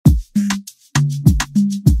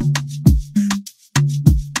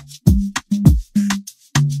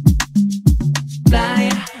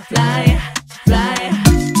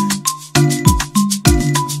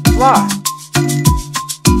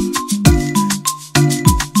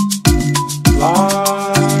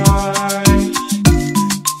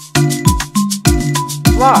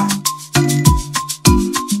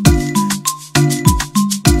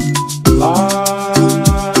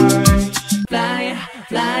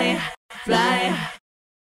fly, fly.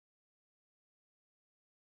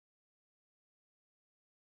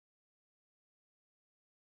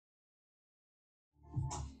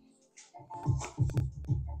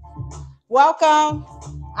 Welcome.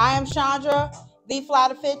 I am Chandra, the Fly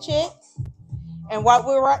to Fit Chick. And what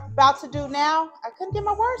we're about to do now, I couldn't get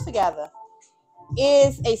my words together,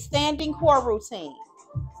 is a standing core routine.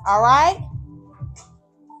 All right?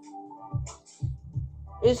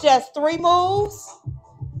 It's just 3 moves.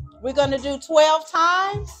 We're going to do 12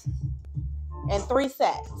 times and 3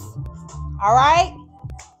 sets. All right?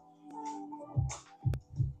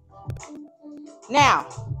 Now,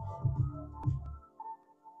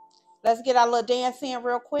 let's get our little dance in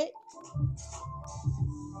real quick.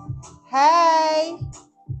 Hey.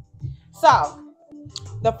 So,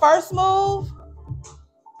 the first move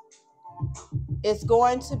is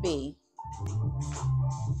going to be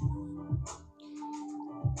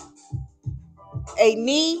a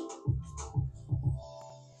knee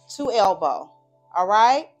to elbow. All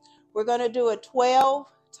right? We're going to do it 12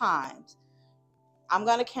 times. I'm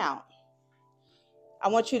going to count. I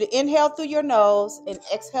want you to inhale through your nose and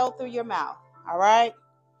exhale through your mouth. All right?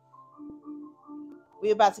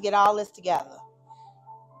 We're about to get all this together.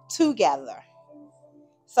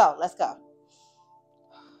 So, let's go.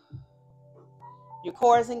 Your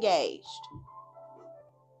core is engaged.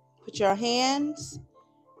 Put your hands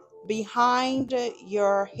behind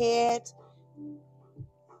your head,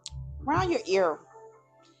 around your ear,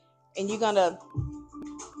 and you're going to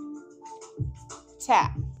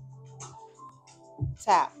tap.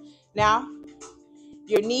 Now,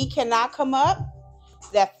 your knee cannot come up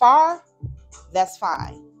that far. That's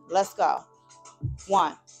fine. Let's go.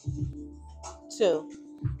 1, 2,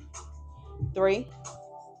 3,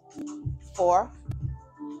 4,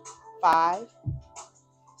 5,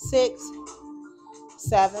 6,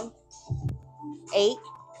 7, 8,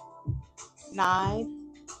 9,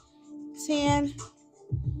 10,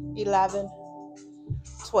 11,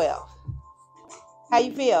 12. How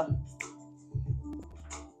you feel?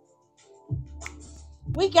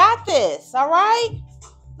 We got this, all right?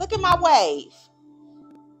 Look at my wave.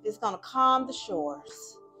 It's going to calm the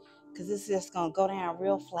shores because it's just going to go down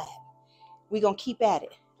real flat. We're going to keep at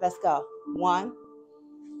it. Let's go. 1,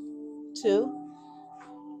 2,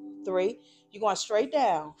 3. You're going straight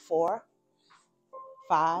down. 4,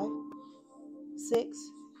 5, 6,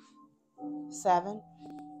 7,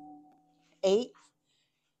 8,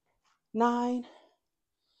 9,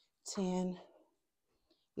 10,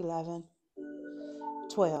 11,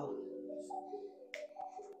 12.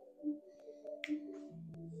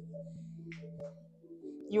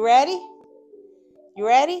 You ready? You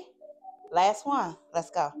ready? Last one. Let's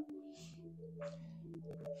go.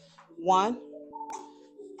 1,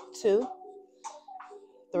 2,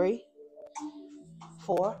 3,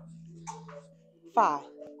 4, 5,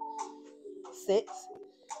 6,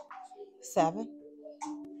 7,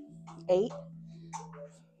 8,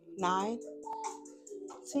 9,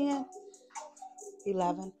 10,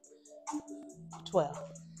 11, 12.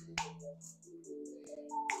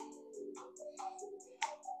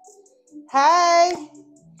 Hey,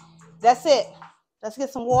 that's it. Let's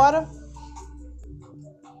get some water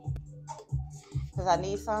because I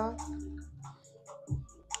need some.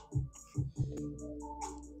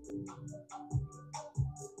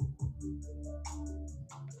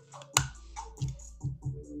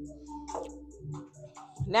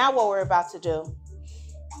 Now what we're about to do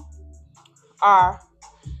are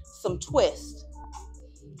some twists,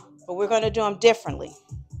 but we're going to do them differently.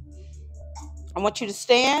 I want you to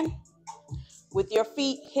stand with your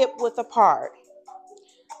feet hip-width apart.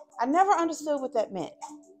 I never understood what that meant.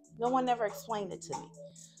 No one ever explained it to me.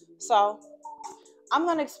 So I'm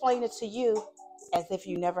going to explain it to you as if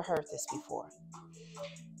you never heard this before.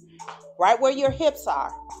 Right where your hips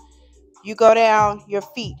are, you go down, your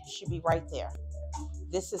feet should be right there.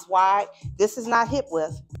 This is wide. This is not hip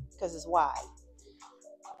width because it's wide.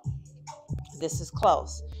 This is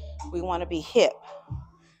close. We want to be hip.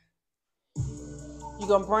 You're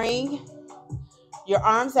going to bring your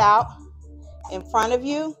arms out in front of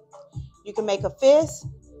you. You can make a fist,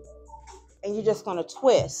 and you're just going to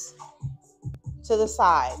twist to the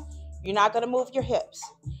side. You're not going to move your hips.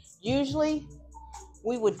 Usually,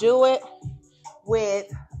 we would do it with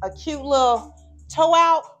a cute little toe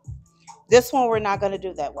out. This one, we're not going to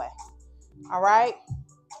do that way. All right?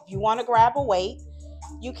 If you want to grab a weight,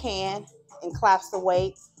 you can, and collapse the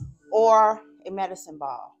weight, or a medicine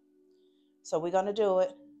ball. So we're going to do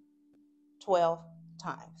it 12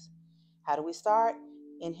 times. How do we start?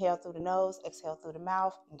 Inhale through the nose, exhale through the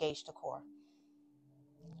mouth, engage the core.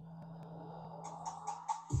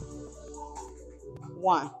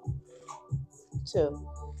 1, 2,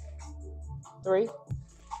 3,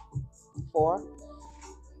 4,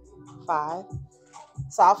 5.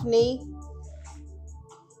 Soft knee.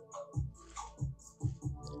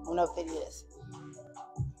 I don't know if it is.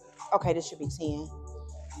 Okay, this should be 10.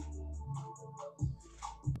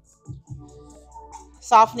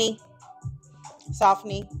 Soft knee. Soft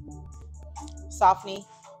knee. Soft knee.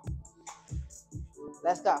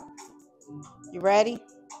 Let's go. You ready?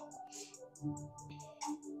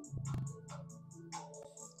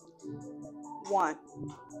 1,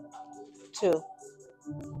 2,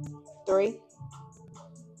 3,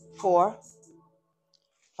 4,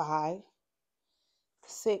 5,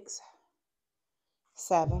 6,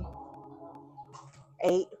 7,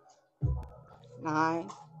 8, 9,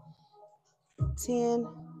 10,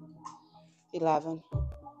 11,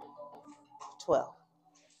 12.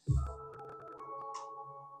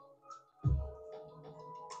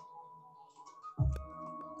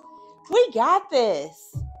 We got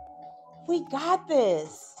this. We got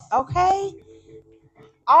this. Okay?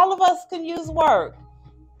 All of us can use work.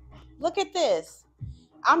 Look at this.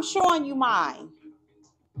 I'm showing you mine.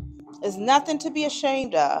 It's nothing to be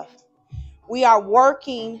ashamed of. We are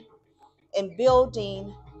working and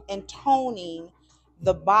building and toning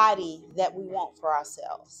the body that we want for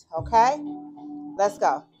ourselves. Okay? Let's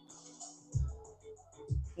go.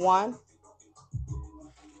 1,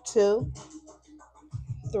 2,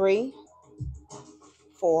 3,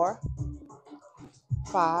 4,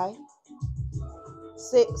 5,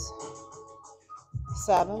 6,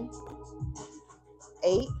 7,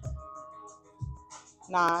 8,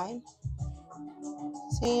 9,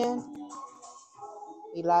 10,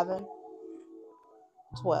 11,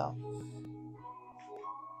 12.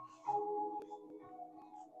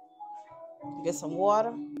 Get some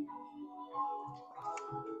water.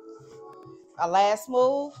 Our last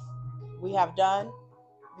move we have done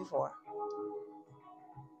before.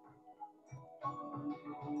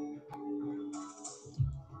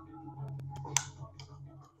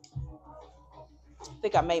 I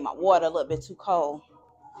think I made my water a little bit too cold.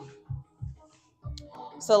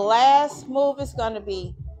 So the last move is going to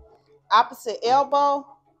be opposite elbow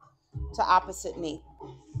to opposite knee.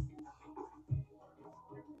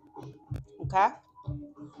 Okay?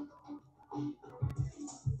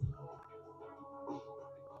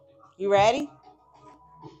 You ready?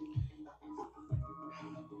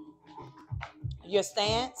 Your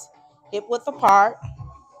stance, hip width apart.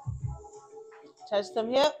 Touch them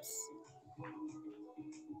hips.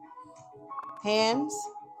 Hands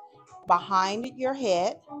behind your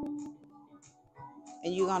head.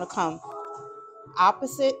 And you're going to come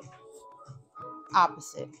opposite,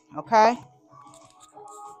 opposite. Okay?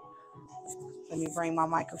 Let me bring my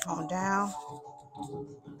microphone down.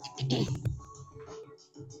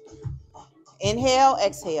 Inhale,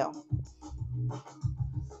 exhale.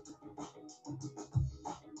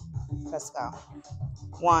 Let's go.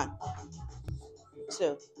 1,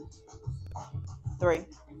 2, 3,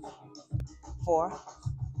 4,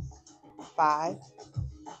 5,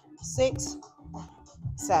 6,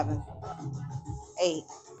 7, 8,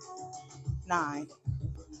 9,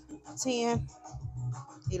 10,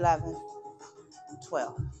 11,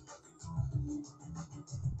 12.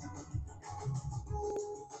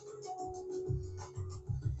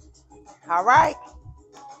 All right.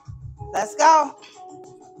 Let's go.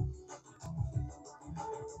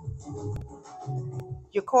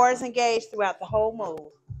 Your core is engaged throughout the whole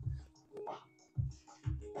move.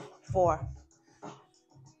 4,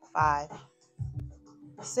 5,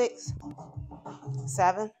 6,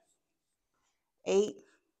 7, 8,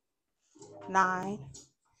 9,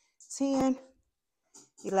 10,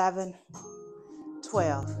 11,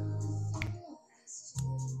 12.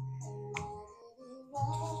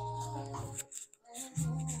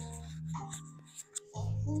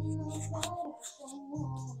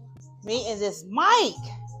 Me and this mic.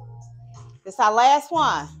 This is our last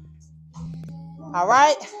one. All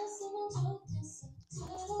right.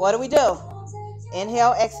 What do?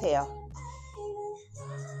 Inhale, exhale.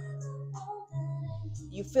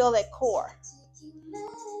 You feel that core.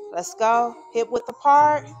 Let's go. Hip width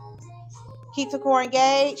apart. Keep the core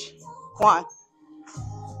engaged. 1,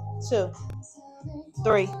 2,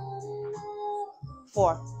 3,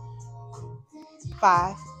 4,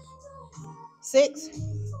 5, 6,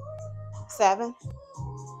 7,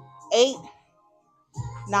 8,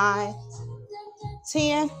 9,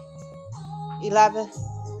 10, 11,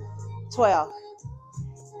 12.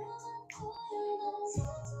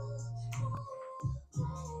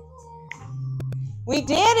 We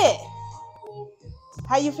did it.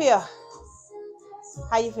 How you feel?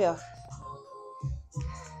 How you feel?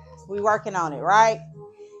 We working on it, right?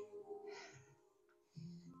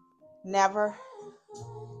 Never,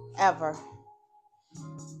 ever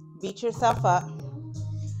beat yourself up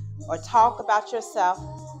or talk about yourself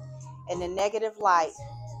in a negative light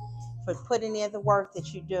for putting in the work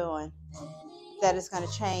that you're doing that is going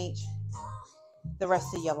to change the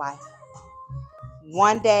rest of your life.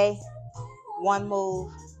 One day, one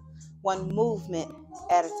move, one movement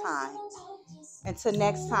at a time. Until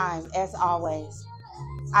next time, as always,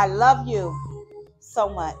 I love you so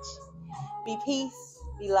much. Be peace,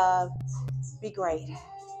 be love, be great.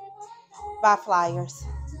 Bye, flyers.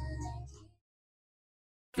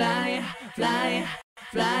 Fly, fly,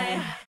 fly.